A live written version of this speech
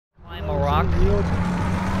knocked.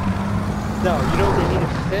 No, you know what they need to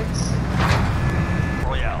fix?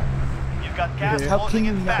 Royale, you've got gas How closing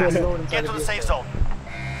can in you fast. not load inside Get the to the safe vehicle? zone.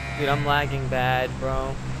 Dude, I'm lagging bad,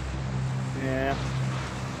 bro. Yeah.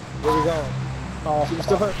 Where we going? Oh, you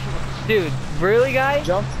still hurt? Dude, really, guy?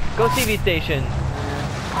 Jump. Go TV station.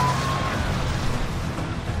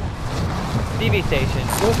 TV station.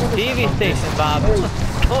 TV station, Bob.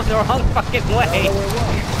 Going the wrong fucking way.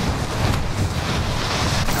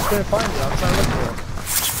 I couldn't find it. I was trying to look for it.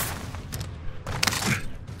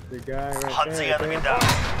 The guy right Hunt the there. enemy right down.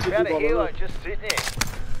 there. Got a helo just sitting here.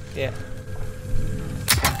 Yeah.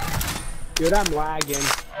 Dude, I'm lagging.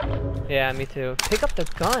 Yeah, me too. Pick up the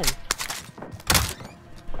gun.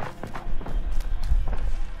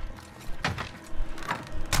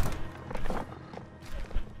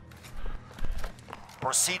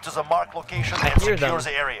 Proceed to the marked location I and hear secure them.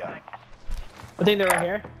 the area. I think they're right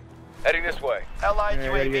here. Heading this way. Allied Yeah,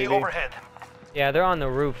 UAV yeah. overhead. Yeah, they're on the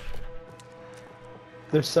roof.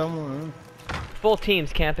 There's someone. Full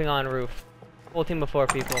teams camping on roof. Full team of 4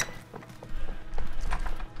 people.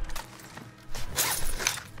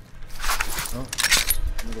 Oh.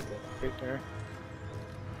 Let me get that right there.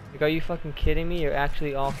 Like, are you fucking kidding me? You're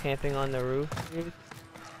actually all camping on the roof, dude?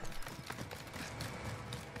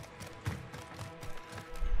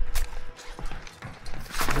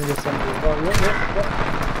 Let me get somebody. Oh,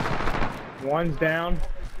 look. One's down.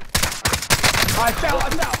 I fell.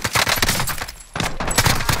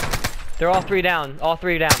 They're all 3 down. All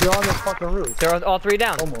 3 down. You're on the fucking roof. They're all 3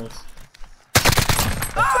 down. Almost.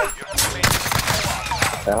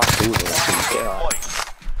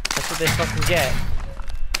 That's what they fucking get.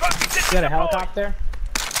 You got a helicopter?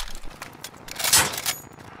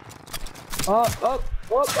 Oh,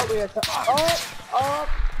 we got I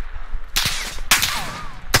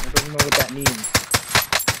don't know what that means.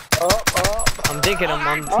 I'm thinking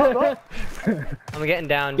I'm I'm getting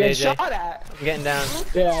down, Get JJ. shot at. I'm getting down.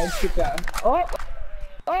 Yeah, let's keep that. Oh,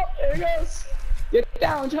 there he goes. Get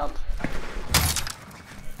down, jump.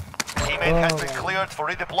 Teammate has been cleared for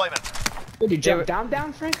redeployment. Did you jump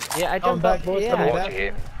down, Frank? Yeah, I Come jumped back, up. boys. Yeah. Come Watch back. it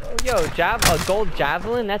here. Yo, a gold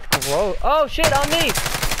javelin? That's gross. Oh shit, on me!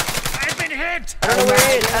 I've been hit! I don't know where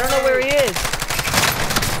he is. I don't know where he is.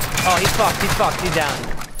 Oh, he's fucked. He's fucked. He's down.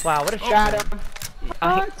 Wow, what a Got shot. him.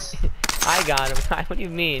 I got him. What do you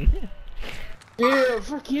mean? Dude,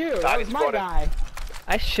 fuck you. That was my guy.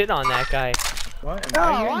 I shit on that guy. What? No,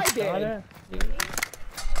 I did.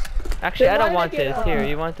 Actually, I Then don't why want did I get this. Here,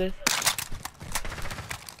 you want this?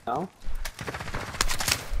 No.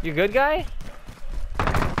 You good, guy?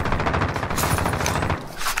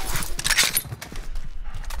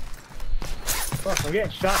 Fuck, I'm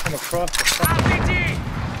getting shot from across the fucking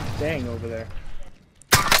thing over there.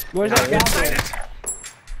 Where's that guy?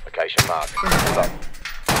 Location marked. Move up.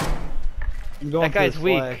 That guy's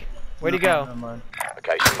weak. Where'd he go?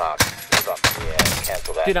 Location marked. Move up. Yeah,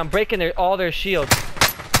 cancel that. Dude, I'm breaking all their shields.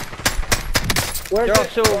 Where's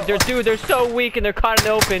They're so weak and they're caught in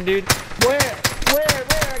the open, dude. Where?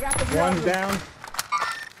 I got the One's down.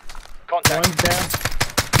 Contact. One's down.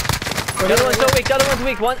 The other one's so weak. The other one's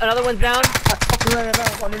weak. Another one's down. I fucking ran it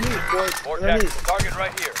out underneath, boys. More tactical target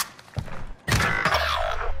right here.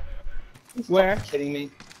 Where? Kidding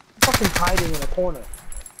me? Fucking hiding in a corner.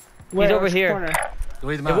 He's over Which here. corner?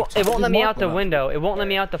 It won't let me out the window. It won't let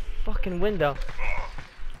me out the fucking window.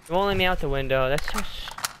 It won't let me out the window. That's so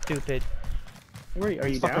stupid. Where are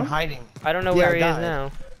you Fucking down? hiding. I don't know Yeah, where I he is died.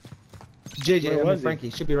 now. JJ, Where I mean was he? Frankie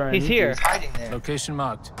should be right. He's here. He's hiding there. Location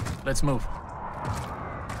marked. Let's move.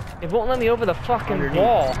 It won't let me over the fucking Underneath.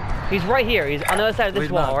 wall. He's right here. He's on the other side of this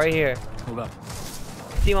Wait, wall, Matt. right here. Move up.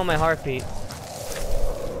 See him on my heartbeat.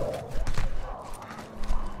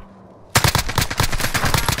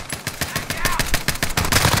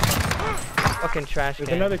 Fucking trash There's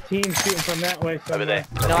can. another team shooting from that way somewhere. Over there.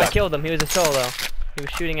 No, I killed him. He was a solo. He was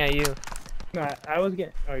shooting at you. No, I was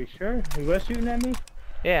getting. Are you sure? He was shooting at me?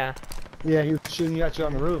 Yeah. Yeah, he was shooting at you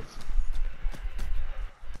on the roof.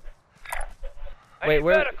 Wait,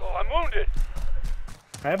 where? Medical. I'm wounded.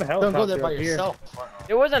 I have a Don't helicopter go there by up here. yourself.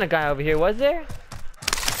 There wasn't a guy over here, was there?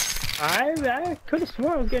 I could have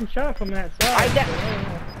sworn I was getting shot from that side.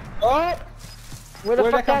 Oh! Where the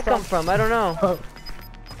Where'd fuck that that come come from? I don't know.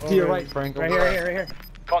 To your right, Frank. Right over here, there. right here.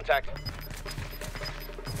 Contact.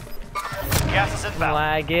 Gas is I'm inbound.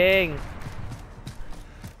 lagging.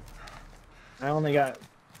 I only got.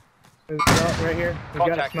 Oh, right here. We got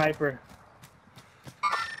a Contact. sniper.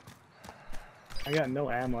 I got no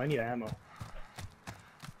ammo. I need ammo.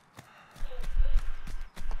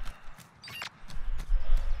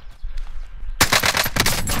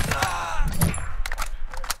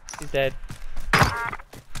 He's dead.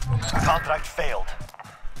 Contract failed.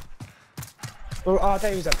 Oh, I thought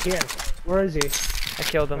he was up here. Where is he? I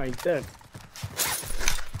killed Oh, him. he's dead.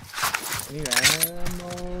 I need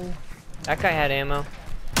ammo. That guy had ammo.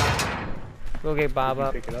 We'll get Bob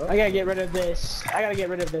up. Pick it up. I gotta get rid of this. I gotta get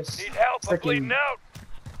rid of this. Need help. I'm Freaking- bleeding out.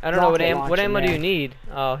 I don't know what rocket what ammo launcher, do you man. need?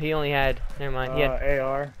 Oh, he only had. Never mind. He had.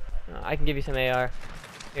 AR. I can give you some AR.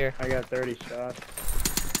 Here, I got 30 shots.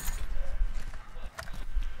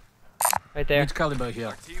 right there. Which caliber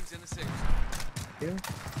here? Team's in the six.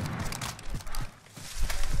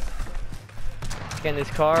 Get in this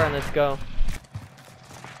car and let's go.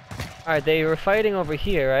 Alright, they were fighting over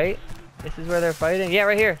here, right? This is where they're fighting? Yeah,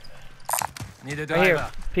 right here. Need a Right driver. here.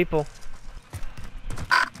 People.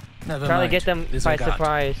 Never Try to mind. get them by Disregard.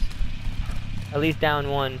 surprise. At least down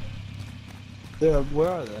one. Where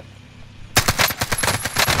are they?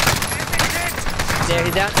 There,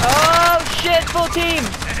 he's down. Oh shit, full team!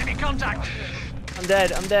 Enemy contact. I'm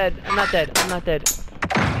dead, I'm dead. I'm not dead, I'm not dead.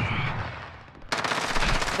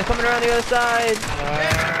 They're coming around the other side.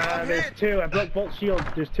 There's two. I broke both shields.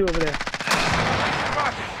 There's two over there.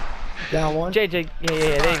 Down one. JJ, yeah,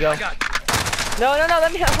 there you go. I got No,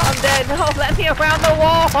 let me, I'm dead. No, let me around the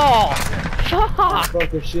wall! Fuck! Broke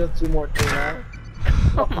their shield. 2 more came out.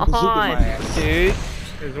 Come Bazooka on, my ass. dude.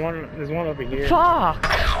 There's one over here. Fuck!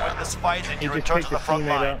 Win this fight and you just return to picked the a front teammate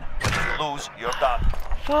line. up. But if you lose, you're done.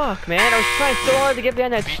 Fuck, man. I was trying so hard to get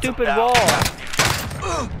behind that Beat stupid them down. wall.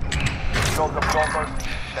 Show them proper,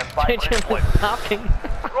 then fight for JJ was deployment. knocking.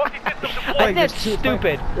 Rocky system deployed. Like, that's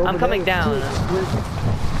stupid. I'm coming down.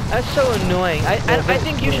 That's so annoying. I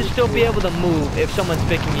think you should still be able to move if someone's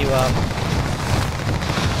picking you up.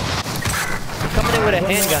 I'm coming in with a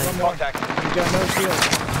handgun. Contact. You got no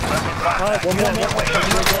shield.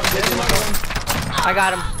 I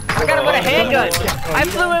got him. I got him with a handgun. I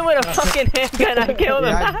flew in with a fucking handgun. I killed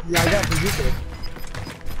him. Yeah, I got bazooka.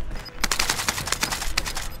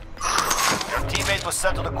 Your teammate was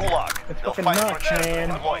sent to the gulag. They'll fucking fight nuts, for man.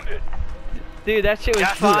 deployment. Dude, that shit was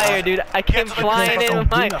Yeah, fire, dude. I came to the flying in don't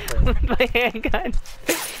with my, do nothing. with my handgun.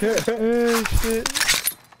 Oh, shit.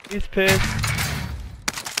 He's pissed.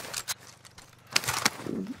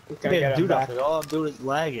 Can't do nothing. All I'm doing is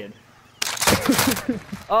lagging.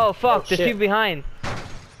 Oh, fuck. Oh, There's shit. people behind.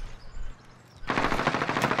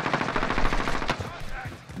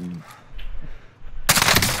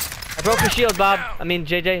 I broke your shield, Bob. I mean,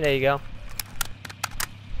 JJ. There you go.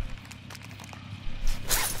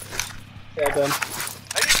 I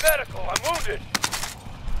need medical. I'm wounded.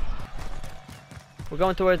 We're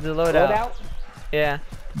going towards the loadout. Yeah.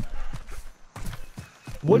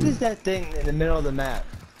 What is that thing in the middle of the map?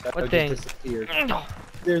 That What just thing? disappeared?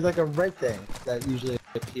 There's like a red thing that usually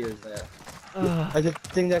appears there. Ugh. Like the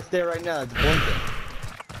thing that's there right now, it's blinking.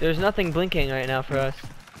 There's nothing blinking right now for us.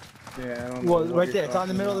 Yeah, I don't know Well, what right you're there, it's on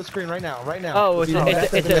the talking middle of about. the screen right now, right now. Oh, it's You know, a,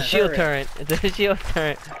 that's it's the a map. shield turret. It's a shield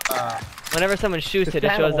turret. Whenever someone shoots it,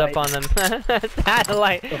 it shows up on them.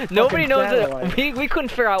 Satellite. Nobody knows satellite. it. We couldn't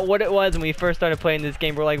figure out what it was when we first started playing this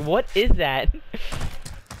game. We're like, what is that?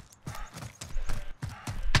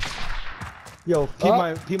 Yo, keep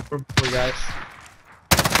my guys.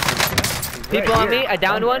 People on me. I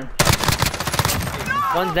downed one.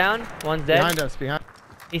 somewhere. One's down. One's dead. Behind us, behind.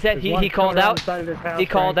 He said There's he one called coming around out. the side of this house, He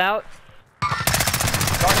called Frank. out.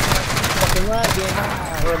 Fucking lagging.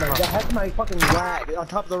 Oh my god, that's my fucking lag. On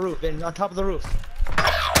top of the roof, and on top of the roof.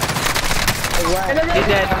 He's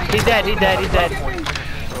dead. He's dead. He's dead. He's dead.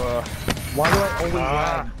 Why do I always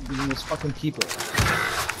lag beating these fucking people?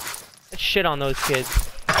 Let's shit on those kids.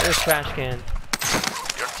 They're trash cans.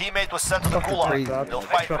 Your teammate was sent to the crazy. gulag. They'll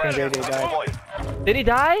fight for Fucking JJ died. deployment. Did he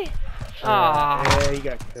die? Ah, Yeah, you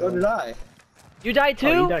got So killed. did I. you died Oh,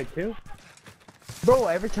 you too? died too? Bro,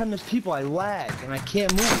 every time there's people, I lag, and I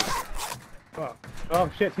can't move. Oh, oh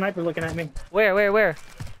shit, sniper looking at me. Where? Right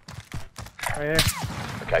there.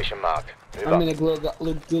 Location marked. Move I'm up. in a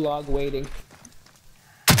gulag waiting.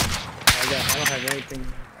 I don't have anything.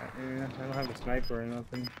 I don't have a sniper or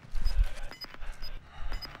nothing.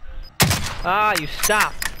 Ah, you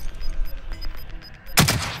stop.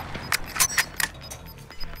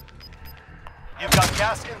 You've got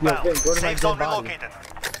gas inbound. Vin, go to my Safe zone dead body.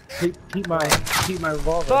 relocated. Keep my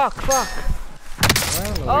revolver. Fuck.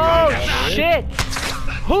 Oh shit!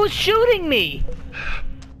 Who's shooting me?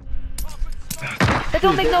 That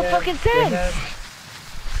don't make no fucking sense.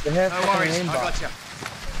 They have fucking aimbot.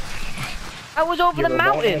 I was over the They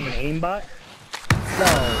mountain. have an aimbot?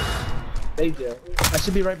 No, they do. I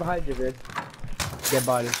should be right behind you, Vid. Dead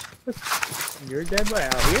body. You're dead by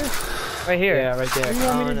out here? Right here. Yeah, right there. What do you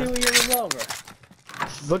want me Oh, to no. do with your revolver?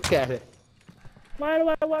 Look at it. Why do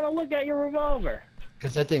I want to look at your revolver?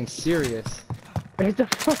 Cause that thing's serious. It's a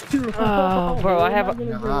fucking Oh, bro, I have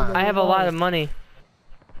Nah. I have a lot of money.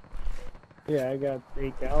 Yeah, I got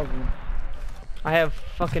 8,000. I have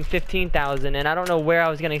fucking 15,000, and I don't know where I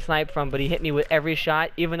was getting sniped from, but he hit me with every shot,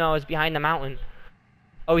 even though I was behind the mountain.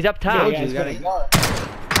 Oh, he's up top, Yeah, you gotta go.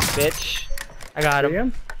 bitch. I got See him.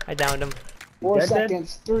 him? I downed him. 4 Dead, dead?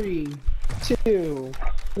 seconds. 3, 2,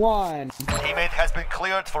 1. Teammate has been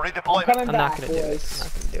cleared for I'm redeployment. coming I'm not back, gonna do it. boys. I'm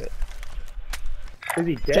not gonna do it. Is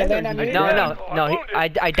he Can dead? they or not is move he it? No,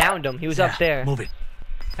 dead? I downed him. He was up there. Move it.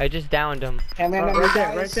 I just downed him. And then Oh, right there,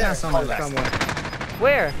 right there. That's on the left. Somewhere.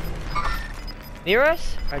 Where? Near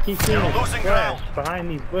us? I keep seeing You're him losing crash ground. behind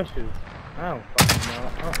these bushes. I don't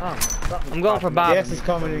fucking know. Something's I'm going for popping Bob. up. Gas is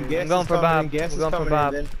coming in. Gas I'm going is for coming Bob. in. Gas I'm is going for coming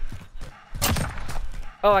Bob. in.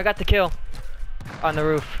 Oh, I got the kill. On the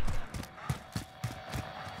roof.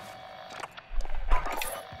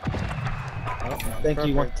 Thank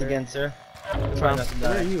you Perfect, once sir. again, sir. From- Try not to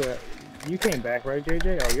Where are die. you at? You came back, right,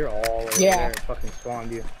 JJ? Oh, you're all over Yeah. there. It fucking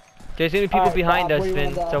spawned you. There's gonna be people Alright, behind Bob, us, where you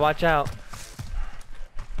Finn, wanna go? so watch out.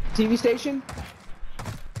 TV station?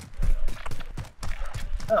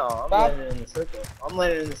 No, I'm Bob? landing in the circle. I'm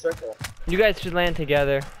landing in the circle. You guys should land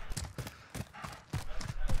together.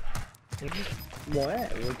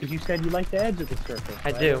 What? Because you said you like the edge of the circle.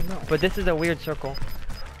 I so do, don't know. but this is a weird circle.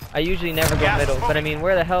 I usually never go Gas middle, is but I mean,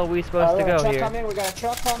 where the hell are we supposed to we got a go truck here? coming. We got a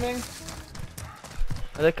truck coming.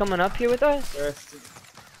 Are they coming up here with us? First,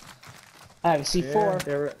 I have a Yeah,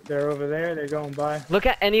 C4. they're over there. They're going by. Look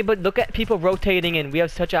at anybody. Look at people rotating in. We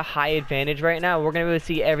have such a high advantage right now. We're gonna be able to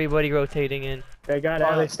see everybody rotating in. They got oh,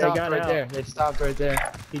 out. they They stopped got right out. there. They stopped right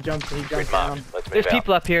there. He jumped Grid down. marked. Let's There's move out.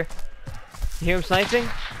 people up here. You hear him sniping?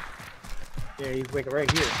 Yeah, he's like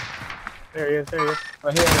right here. There he is. There he is.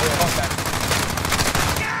 Right here. Contact.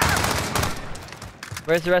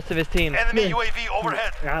 Where's the rest of his team? Enemy UAV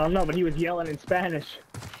overhead. I don't know, but he was yelling in Spanish.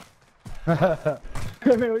 I'm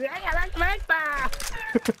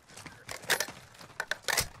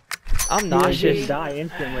He nauseous. just die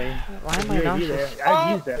instantly. Why am I UAV nauseous? there.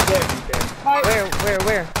 I've used that.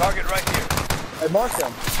 Where? Target right here. I marked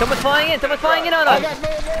them. Someone's flying in. Someone's flying in on us.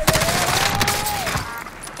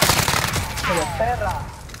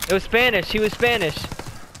 It was Spanish. He was Spanish.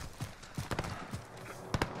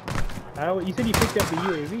 You said you picked up the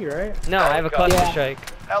UAV, right? No, I have a cluster Yeah. strike.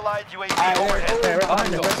 Allied UAV Alright, overhead. Yeah, right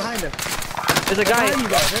behind us. Right behind us. There's a Right behind you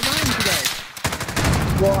guy. guys. Right behind you guys.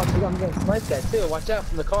 Well, I'm gonna snipe that too. Watch out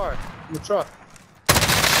from the car, from the truck.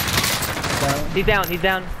 He's down. He's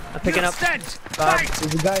down. I'm picking up. Bob.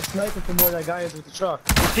 There's a guy sniping from where that guy is with the truck.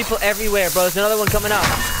 There's people everywhere, bro. There's another one coming up.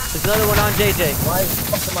 There's another one on JJ. Why is the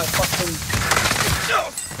fuck am I fucking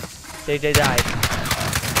JJ died.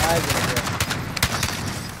 lagging here?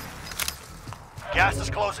 Gas is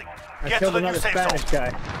closing. I Get to killed the new another safe zone.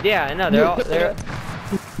 Spanish guy. Yeah, I know. They're all. They're.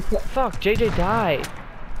 Fuck. JJ died.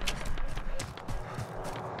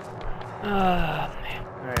 Ah, man.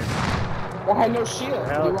 Alright. I had no shield. You want me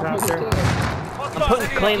to Helicopter. kill? I'm putting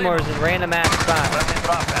claymores in random ass spots. Friendly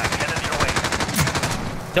drop back. Headed your way.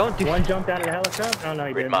 Don't do. One jumped out of the helicopter? Oh, no,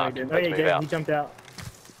 he Grid didn't. No, he marked. didn't. Oh, Let's yeah, he move did. out. He jumped out.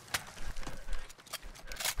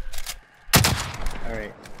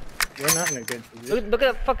 Alright. We're not in a good position. Look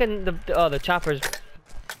at fucking the choppers.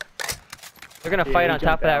 They're gonna Yeah, fight we on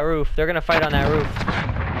top jumped of that out. roof. They're gonna fight on that roof.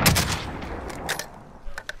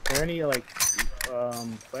 Are there any, like,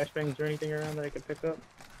 flashbangs or anything around that I could pick up?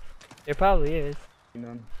 There probably is.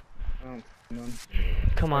 None. I don't see none.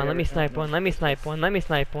 Come on, let me snipe one. Let me snipe one. Let me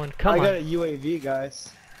snipe one. Come I got on. a UAV, guys.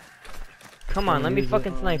 Come on, let me use it.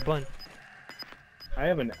 fucking snipe one. I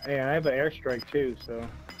have an airstrike too, so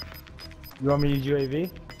You want me to use UAV?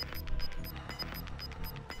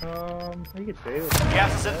 you could say it.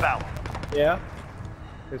 Gas is inbound. Yeah.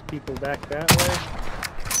 There's people back that way.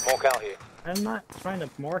 Smoke out here. I'm not trying to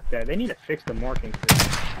mark that. They need to fix the marking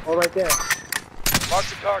system. Oh, right there. Mark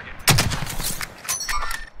the target.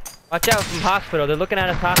 Watch out from hospital. They're looking at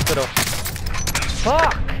us hospital.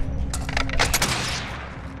 Fuck!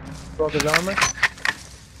 Broke his armor.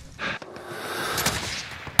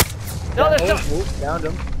 No, there's no. Downed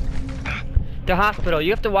him. The hospital.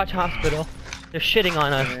 You have to watch hospital. They're shitting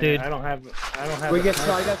on us, Yeah, dude. I don't have. We a get.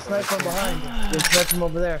 sniper. I got sniped from behind. They sniped from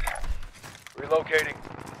over there. Relocating.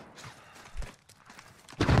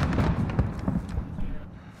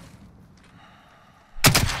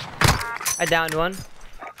 I downed one.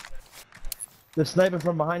 They're sniping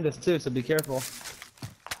from behind us too, so be careful.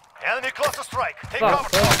 Enemy cluster strike. Take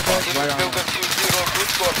Fuck. cover. Good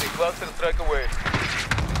copy. Cluster strike away.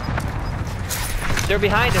 They're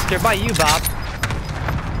behind us. They're by you, Bob.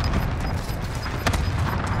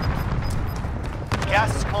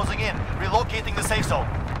 Gas is closing in. Relocating the safe zone.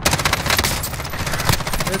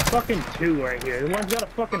 There's fucking two right here. The one's got a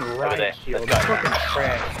fucking there. riot shield. Let's It's go. fucking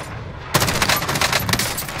trash.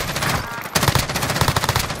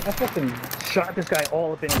 I fucking shot this guy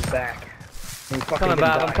all up in his back. And he fucking Coming, didn't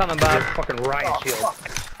Bob, I'm die. coming, Bob. He has fucking riot shield.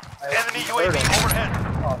 Enemy UAV overhead.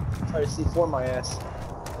 Oh, try to C4 my ass.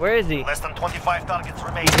 Where is he? Less than 25 targets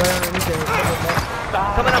remain. Right underneath there.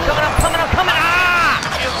 Coming up, coming up, coming up, coming up! Ah!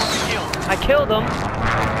 Kill will be killed. I killed him.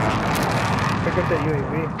 Pick up that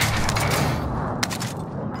UAV.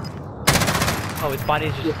 Oh, his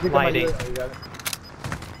body's Yeah, just pick up my sliding. UAV. Oh, you got it.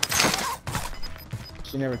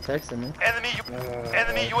 She never texted me. Enemy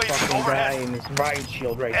UAV Fucking guy overhead. in this riot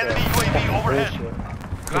shield right there. Enemy UAV overhead. Bullshit.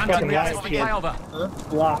 Ground fucking gas riot moving shield flyover.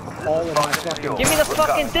 block all of my fucking... Give me the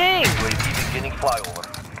fucking thing! UAV beginning flyover.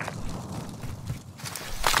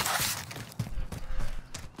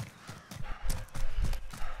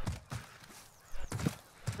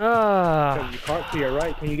 Ah. Your cart to your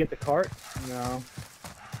right. Can you get the cart? No.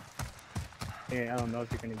 Yeah, I don't know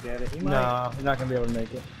if you're gonna get it. You might. No, you're not gonna be able to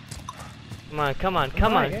make it. Come on, come on,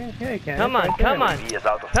 come on. Yeah, you can. Come It's on, right there. come on. UAV is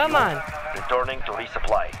out of Come fuel. on. Returning to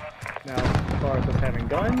resupply. Now, as far as us having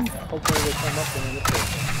guns, hopefully they come up and then it's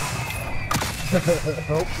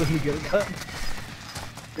Hopefully you get a gun.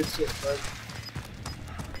 Good shit, bud.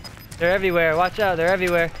 They're everywhere. Watch out, they're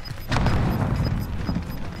everywhere.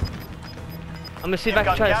 I'm gonna see if I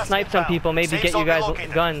can try to snipe some people, maybe get you guys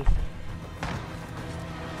guns.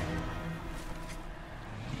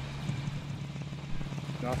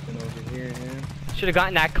 nothing over here, man. Should have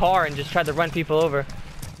gotten that car and just tried to run people over.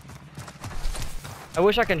 I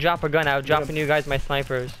wish I can drop a gun. I would drop you guys my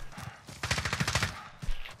snipers.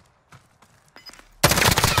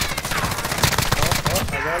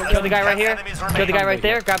 Kill the guy right here. Kill the guy right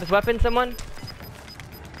there. Grab his weapon, someone.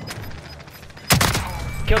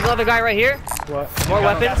 Kill the other guy right here. What? More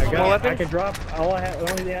weapons. I More I weapons. can drop. All I have,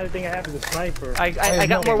 the only other thing I have is a sniper. I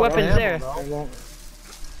got more weapons there. I won't.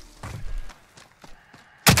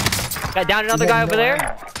 Got down another guy over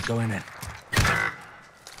there. Going in.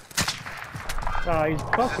 Oh, he's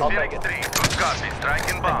fucking. I'll take it.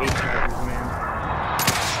 I hate snipers, man.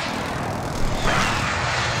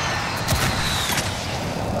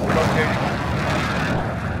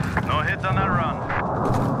 No hits on that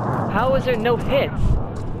run. How is there no hits?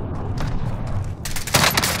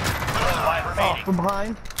 Five remaining. From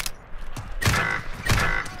behind.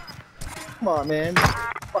 Come on, man.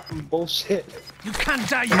 Fucking bullshit. You can't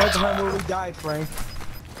die Right yet. behind where we died, Frank.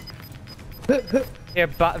 Here,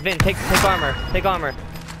 Vin, take armor. Take armor.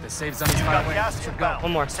 The safe zone is You far got away. gas Should go. inbound.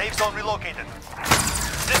 One more. Safe zone relocated.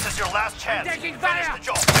 This is your last chance. taking Finish fire. the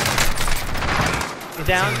job. He's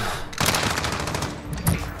down.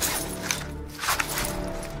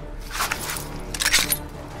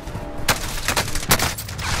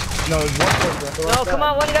 No, there's one person. No, come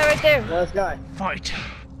on, one guy right there. Last guy. Fight.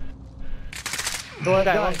 The last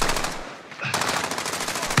Guy, guy. one.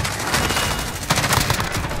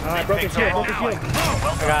 I broke his shield. Broke his shield.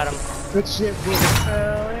 I got him. Good shit, dude.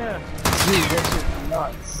 Hell yeah. Dude, that shit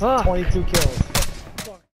nuts. Fuck. 22 kills.